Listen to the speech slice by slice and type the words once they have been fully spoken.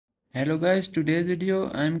Hello guys, today's video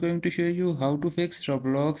I'm going to show you how to fix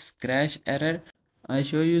Roblox crash error. I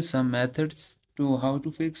show you some methods to how to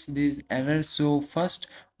fix these errors. So first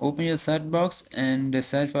open your search box and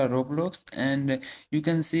search for Roblox, and you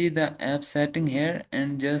can see the app setting here,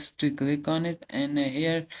 and just click on it, and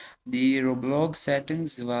here the Roblox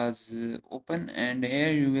settings was open, and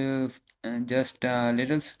here you will just a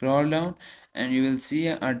little scroll down and you will see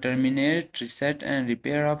a terminate, reset and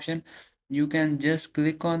repair option. You can just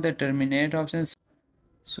click on the terminate option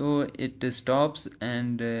so it stops,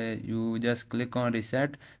 and you just click on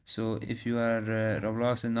reset. So if your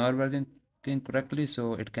Roblox is not working correctly,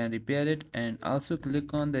 so it can repair it, and also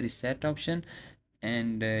click on the reset option,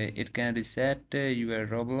 and it can reset your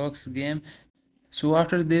Roblox game. So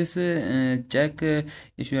after this, check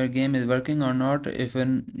if your game is working or not. If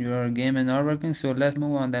your game is not working, so let's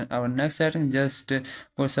move on. Then our next setting, just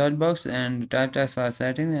go search box and type taskbar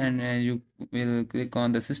setting, and you will click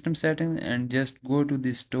on the system setting and just go to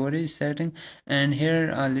the storage setting, and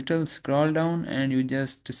here a little scroll down and you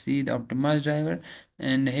just see the optimize driver,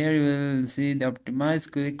 and here you will see the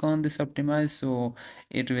optimize. Click on this optimize, so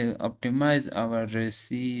it will optimize our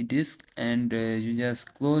C disk, and you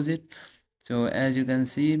just close it. So as you can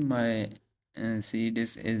see, my see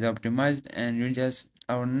this is optimized, and you just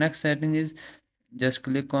our next setting is just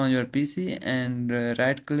click on your PC and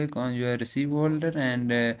right click on your receive folder,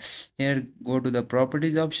 and here go to the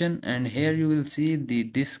properties option, and here you will see the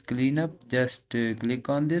disk cleanup. Just click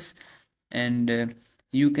on this, and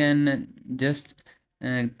you can just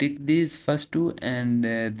tick these first two, and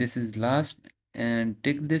this is last, and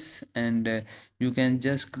tick this, and you can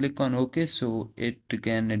just click on OK, so it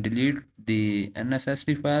can delete the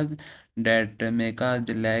unnecessary files that may cause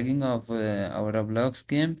the lagging of our Roblox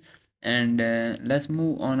game. And let's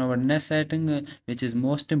move on our next setting, which is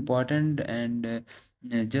most important, and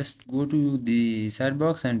just go to the search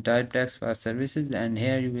box and type text for services, and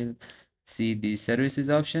here you will see the services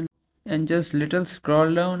option, and just little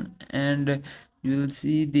scroll down, and you will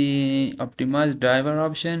see the optimize driver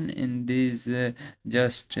option. In this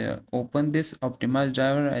just open this optimize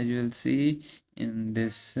driver, as you will see in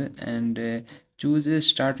this, and choose a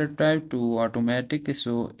starter type to automatic,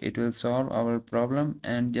 so it will solve our problem,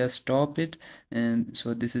 and just stop it. And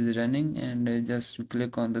so this is running, and just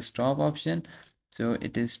click on the stop option, so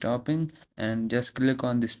it is stopping, and just click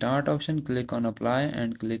on the start option, click on apply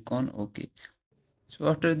and click on OK. So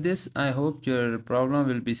after this, I hope your problem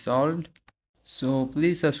will be solved. So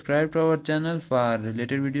please subscribe to our channel for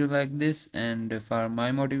related video like this and for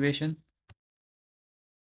my motivation.